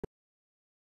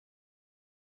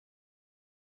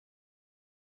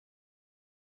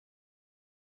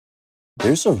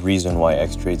There's a reason why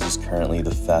Xtrades is currently the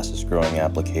fastest growing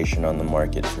application on the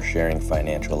market for sharing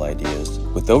financial ideas.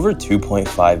 With over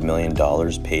 $2.5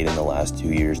 million paid in the last 2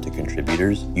 years to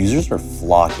contributors, users are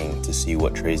flocking to see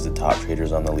what trades the top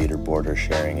traders on the leaderboard are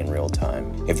sharing in real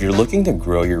time. If you're looking to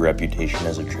grow your reputation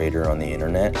as a trader on the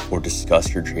internet or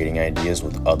discuss your trading ideas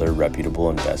with other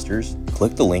reputable investors,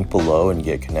 click the link below and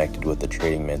get connected with a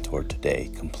trading mentor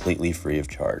today, completely free of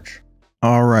charge.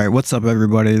 All right, what's up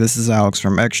everybody? This is Alex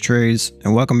from Xtrades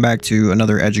and welcome back to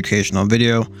another educational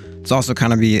video. It's also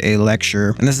kind of be a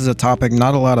lecture, and this is a topic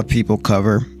not a lot of people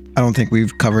cover. I don't think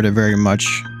we've covered it very much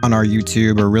on our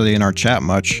YouTube or really in our chat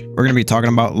much. We're going to be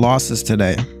talking about losses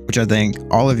today, which I think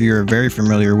all of you are very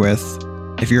familiar with.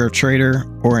 If you're a trader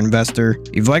or investor,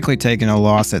 you've likely taken a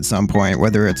loss at some point,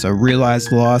 whether it's a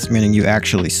realized loss, meaning you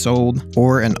actually sold,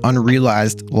 or an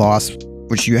unrealized loss,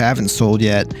 which you haven't sold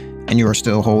yet and you are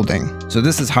still holding. So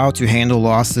this is how to handle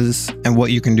losses and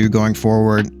what you can do going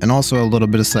forward, and also a little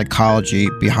bit of psychology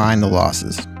behind the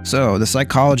losses. So the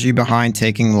psychology behind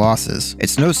taking losses.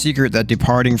 It's no secret that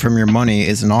departing from your money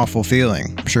is an awful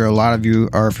feeling. I'm sure a lot of you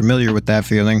are familiar with that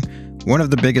feeling. One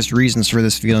of the biggest reasons for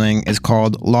this feeling is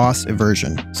called loss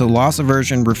aversion. So loss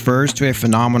aversion refers to a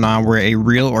phenomenon where a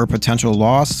real or potential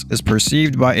loss is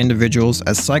perceived by individuals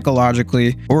as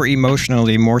psychologically or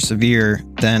emotionally more severe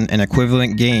than an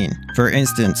equivalent gain. For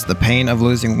instance, the pain of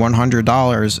losing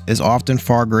 $100 is often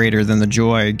far greater than the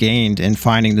joy gained in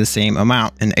finding the same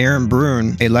amount. And Aaron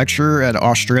Brune, a lecturer at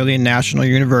Australian National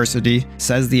University,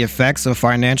 says the effects of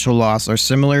financial loss are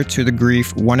similar to the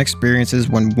grief one experiences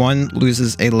when one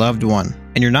loses a loved one.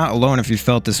 And you're not alone if you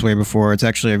felt this way before. It's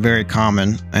actually very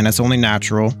common, and it's only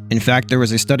natural. In fact, there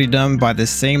was a study done by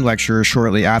this same lecturer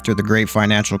shortly after the Great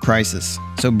Financial Crisis.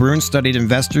 So Brune studied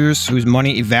investors whose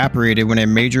money evaporated when a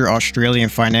major Australian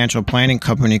financial planning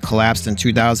company collapsed in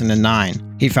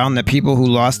 2009. He found that people who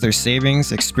lost their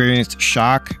savings experienced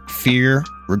shock, fear,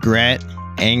 regret,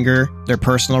 anger, their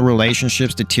personal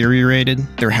relationships deteriorated,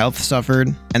 their health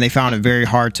suffered, and they found it very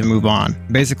hard to move on.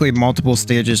 Basically, multiple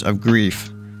stages of grief.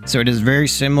 So it is very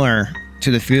similar to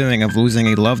the feeling of losing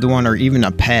a loved one or even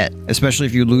a pet, especially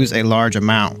if you lose a large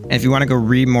amount. And if you want to go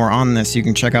read more on this, you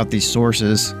can check out these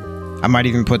sources. I might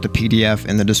even put the PDF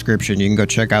in the description. You can go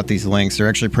check out these links. They're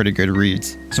actually pretty good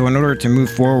reads. So in order to move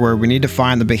forward, we need to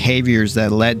find the behaviors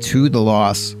that led to the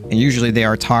loss. And usually they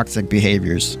are toxic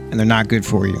behaviors and they're not good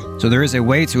for you. So there is a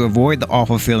way to avoid the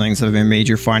awful feelings of a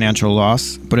major financial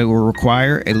loss, but it will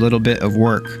require a little bit of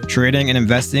work. Trading and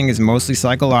investing is mostly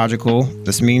psychological.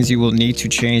 This means you will need to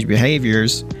change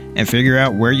behaviors and figure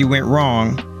out where you went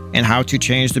wrong and how to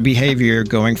change the behavior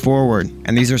going forward.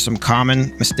 And these are some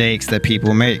common mistakes that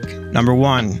people make. Number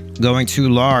 1, going too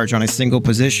large on a single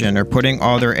position or putting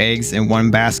all their eggs in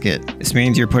one basket. This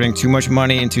means you're putting too much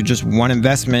money into just one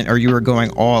investment, or you are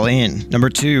going all in. Number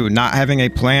 2, not having a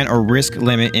plan or risk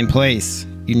limit in place.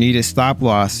 You need a stop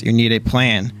loss, you need a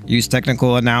plan. Use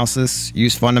technical analysis,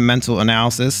 use fundamental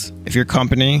analysis. If your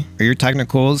company or your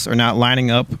technicals are not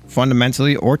lining up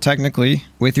fundamentally or technically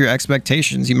with your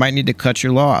expectations, you might need to cut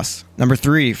your loss. Number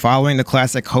 3, following the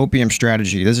classic hopium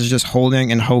strategy. This is just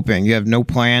holding and hoping. You have no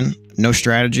plan, no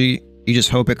strategy. You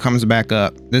just hope it comes back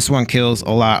up. This one kills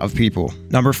a lot of people.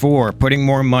 Number 4, putting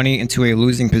more money into a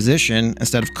losing position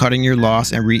instead of cutting your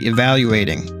loss and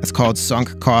re-evaluating. It's called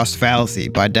sunk cost fallacy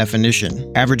by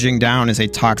definition. Averaging down is a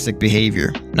toxic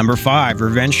behavior. Number 5,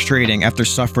 revenge trading after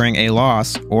suffering a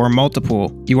loss or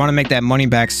multiple. You want to make that money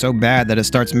back so bad that it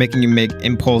starts making you make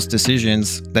impulse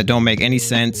decisions that don't make any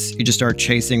sense. You just start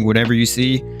chasing whatever you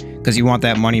see because you want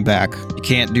that money back. You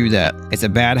can't do that. It's a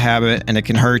bad habit and it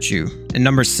can hurt you. And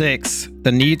number 6,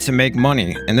 the need to make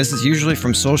money. And this is usually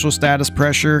from social status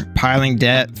pressure, piling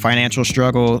debt, financial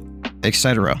struggle,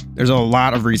 etc. There's a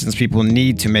lot of reasons people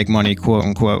need to make money, quote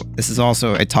unquote. This is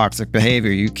also a toxic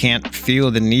behavior. You can't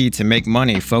feel the need to make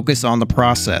money. Focus on the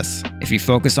process. If you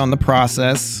focus on the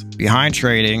process behind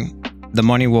trading, the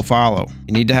money will follow.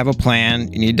 You need to have a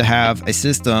plan. You need to have a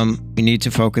system. You need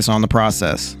to focus on the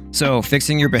process. So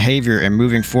fixing your behavior and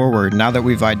moving forward, now that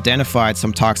we've identified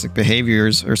some toxic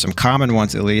behaviors, or some common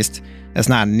ones at least, that's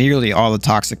not nearly all the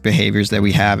toxic behaviors that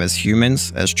we have as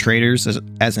humans, as traders,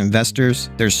 as investors.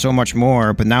 There's so much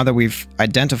more, but now that we've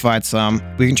identified some,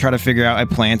 we can try to figure out a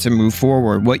plan to move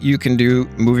forward. What you can do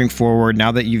moving forward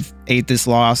now that you've ate this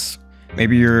loss.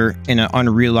 Maybe you're in an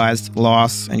unrealized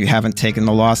loss and you haven't taken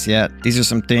the loss yet. These are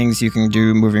some things you can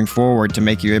do moving forward to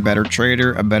make you a better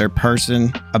trader, a better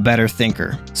person, a better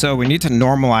thinker. So we need to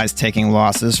normalize taking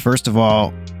losses. First of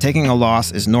all, taking a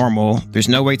loss is normal. There's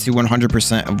no way to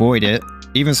 100% avoid it.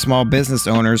 Even small business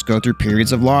owners go through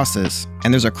periods of losses,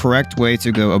 and there's a correct way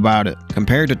to go about it.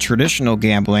 Compared to traditional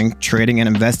gambling, trading and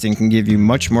investing can give you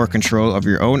much more control of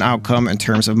your own outcome in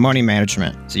terms of money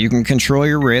management. So you can control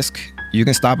your risk. You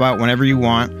can stop out whenever you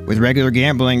want. With regular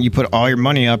gambling, you put all your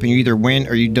money up and you either win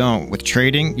or you don't. With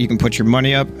trading, you can put your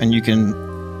money up and you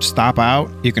can stop out.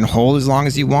 You can hold as long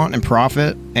as you want and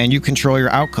profit, and you control your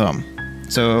outcome.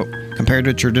 So compared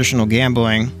to traditional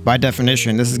gambling, by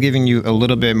definition, this is giving you a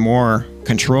little bit more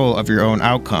control of your own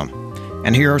outcome.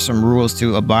 And here are some rules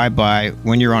to abide by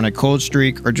when you're on a cold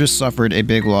streak or just suffered a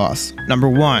big loss. Number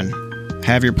 1,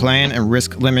 have your plan and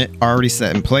risk limit already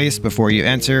set in place before you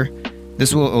enter.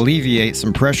 This will alleviate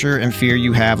some pressure and fear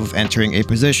you have of entering a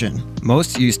position.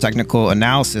 Most use technical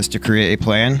analysis to create a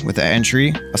plan with an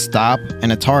entry, a stop,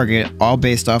 and a target, all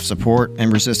based off support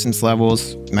and resistance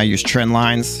levels. You might use trend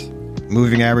lines,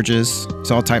 moving averages.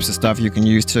 It's all types of stuff you can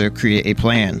use to create a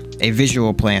plan, a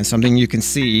visual plan, something you can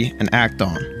see and act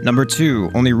on. Number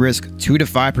 2, only risk 2 to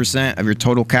 5% of your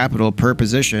total capital per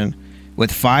position,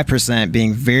 with 5%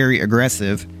 being very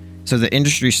aggressive. So the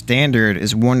industry standard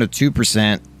is 1 to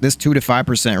 2%. This 2 to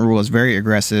 5% rule is very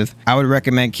aggressive. I would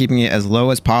recommend keeping it as low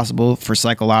as possible for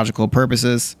psychological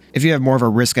purposes. If you have more of a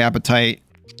risk appetite,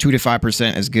 2 to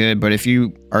 5% is good, but if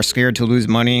you are scared to lose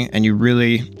money and you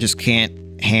really just can't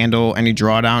handle any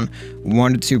drawdown,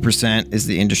 1 to 2% is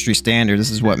the industry standard.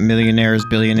 This is what millionaires,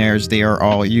 billionaires, they are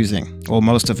all using. Well,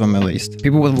 most of them at least.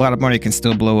 People with a lot of money can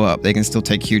still blow up. They can still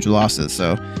take huge losses.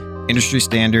 So industry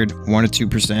standard, 1 to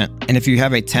 2%. And if you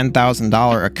have a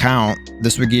 $10,000 account,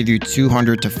 this would give you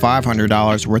 $200 to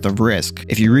 $500 worth of risk.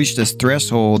 If you reach this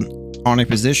threshold on a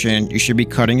position, you should be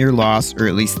cutting your loss or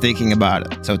at least thinking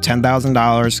about it. So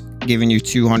 $10,000 giving you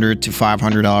 $200 to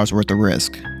 $500 worth of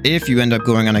risk. If you end up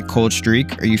going on a cold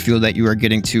streak or you feel that you are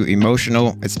getting too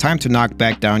emotional, it's time to knock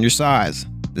back down your size.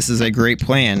 This is a great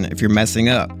plan if you're messing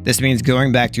up. This means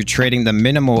going back to trading the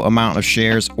minimal amount of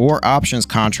shares or options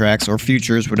contracts or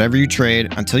futures, whatever you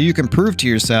trade, until you can prove to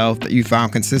yourself that you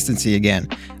found consistency again.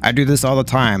 I do this all the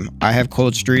time. I have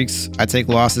cold streaks. I take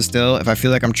losses still. If I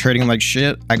feel like I'm trading like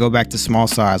shit, I go back to small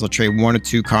size. I'll trade 1 to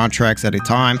 2 contracts at a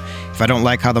time. If I don't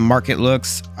like how the market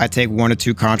looks, I take 1 to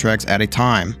 2 contracts at a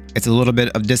time. It's a little bit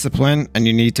of discipline and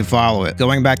you need to follow it.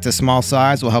 Going back to small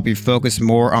size will help you focus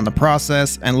more on the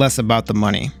process and less about the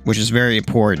money, which is very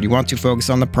important. You want to focus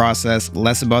on the process,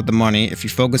 less about the money. If you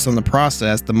focus on the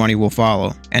process, the money will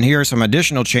follow. And here are some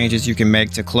additional changes you can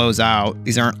make to close out.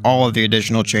 These aren't all of the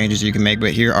additional changes you can make,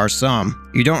 but here are some.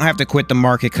 You don't have to quit the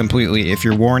market completely. If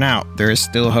you're worn out, there is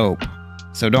still hope.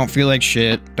 So don't feel like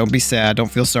shit, don't be sad,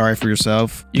 don't feel sorry for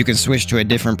yourself. You can switch to a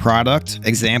different product.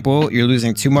 Example, you're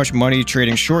losing too much money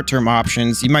trading short-term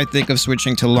options. You might think of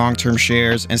switching to long-term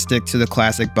shares and stick to the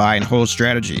classic buy and hold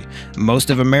strategy. Most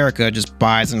of America just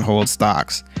buys and holds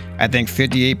stocks. I think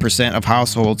 58% of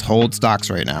households hold stocks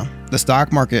right now. The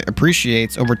stock market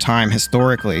appreciates over time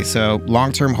historically, so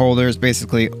long-term holders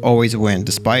basically always win.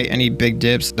 Despite any big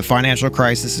dips, the financial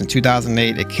crisis in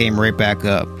 2008, it came right back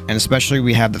up. And especially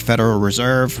we have the Federal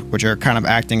Reserve, which are kind of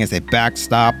acting as a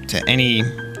backstop to any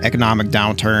economic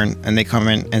downturn, and they come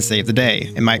in and save the day.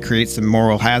 It might create some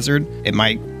moral hazard. It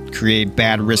might create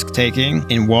bad risk taking.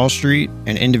 In Wall Street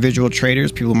and individual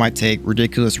traders, people might take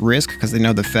ridiculous risk because they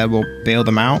know the Fed will bail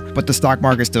them out, but the stock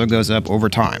market still goes up over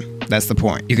time. That's the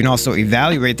point. You can also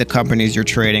evaluate the companies you're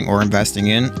trading or investing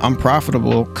in.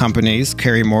 Unprofitable companies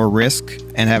carry more risk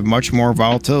and have much more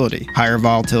volatility. Higher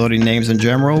volatility names in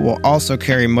general will also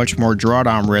carry much more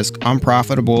drawdown risk,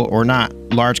 unprofitable or not.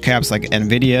 Large caps like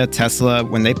Nvidia, Tesla,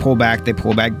 when they pull back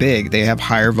big. They have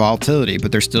higher volatility,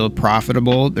 but they're still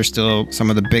profitable. They're still some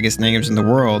of the biggest names in the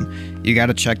world. You got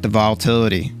to check the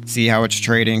volatility, see how it's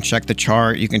trading, check the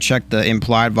chart. You can check the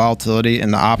implied volatility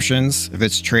in the options. If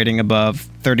it's trading above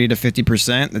 30 to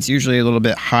 50%, that's usually a little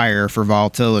bit higher for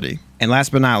volatility. And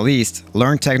last but not least,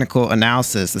 learn technical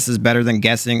analysis. This is better than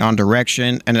guessing on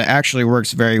direction, and it actually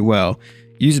works very well.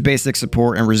 Use basic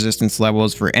support and resistance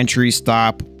levels for entry,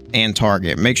 stop, and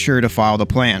target. Make sure to follow the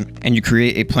plan. And you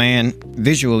create a plan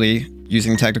visually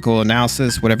using technical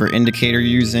analysis, whatever indicator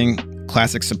you're using,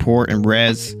 classic support and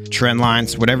res, trend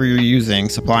lines, whatever you're using,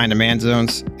 supply and demand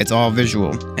zones, it's all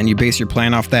visual. And you base your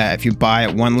plan off that. If you buy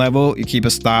at one level, you keep a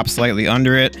stop slightly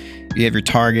under it. You have your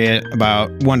target about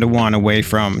 1-to-1 away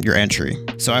from your entry.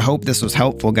 So I hope this was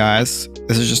helpful, guys.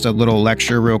 This is just a little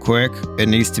lecture real quick. It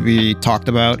needs to be talked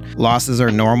about. Losses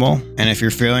are normal. And if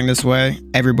you're feeling this way,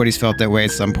 everybody's felt that way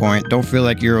at some point. Don't feel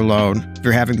like you're alone. If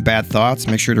you're having bad thoughts,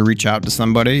 make sure to reach out to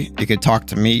somebody. You could talk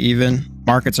to me even.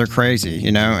 Markets are crazy,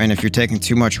 you know, and if you're taking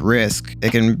too much risk,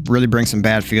 it can really bring some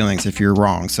bad feelings if you're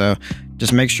wrong. So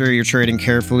Just make sure you're trading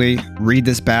carefully. Read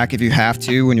this back if you have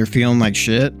to when you're feeling like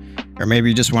shit, or maybe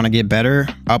you just want to get better.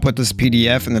 I'll put this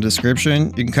PDF in the description.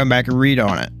 You can come back and read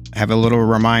on it. Have a little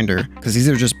reminder, because these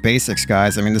are just basics,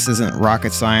 guys. I mean, this isn't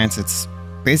rocket science. It's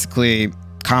basically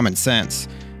common sense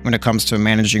when it comes to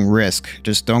managing risk.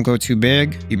 Just don't go too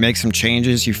big. You make some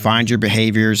changes, you find your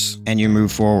behaviors, and you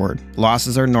move forward.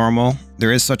 Losses are normal.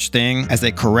 There is such thing as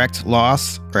a correct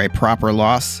loss or a proper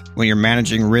loss. When you're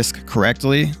managing risk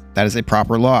correctly, that is a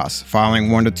proper loss.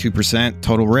 Following 1 to 2%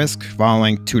 total risk,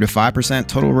 following 2 to 5%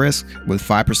 total risk, with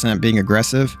 5% being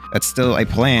aggressive, that's still a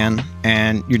plan,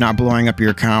 and you're not blowing up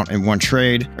your account in one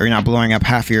trade, or you're not blowing up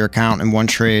half of your account in one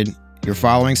trade. You're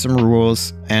following some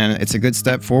rules, and it's a good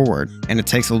step forward. And it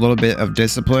takes a little bit of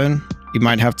discipline. You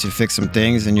might have to fix some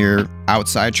things in your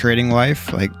outside trading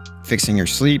life, like fixing your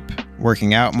sleep,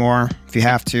 working out more if you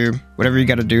have to, whatever you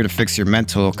got to do to fix your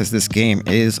mental, because this game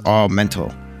is all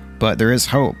mental. But there is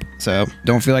hope, so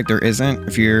don't feel like there isn't.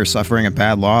 If you're suffering a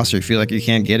bad loss or you feel like you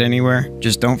can't get anywhere,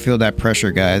 just don't feel that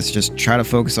pressure, guys. Just try to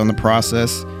focus on the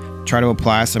process. Try to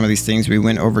apply some of these things we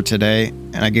went over today,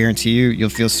 and I guarantee you'll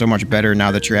feel so much better now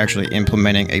that you're actually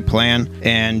implementing a plan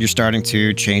and you're starting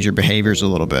to change your behaviors a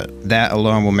little bit. That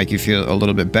alone will make you feel a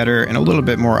little bit better and a little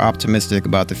bit more optimistic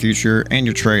about the future and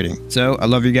your trading. So I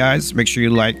love you guys. Make sure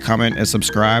you like, comment, and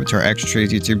subscribe to our Extra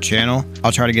Trades YouTube channel.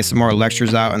 I'll try to get some more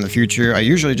lectures out in the future. I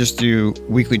usually just do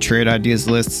weekly trade ideas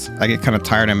lists. I get kind of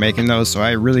tired of making those, so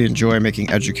I really enjoy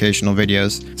making educational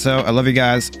videos. So I love you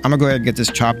guys. I'm gonna go ahead and get this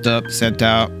chopped up, sent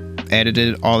out,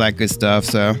 edited, all that good stuff.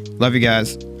 So love you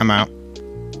guys. I'm out.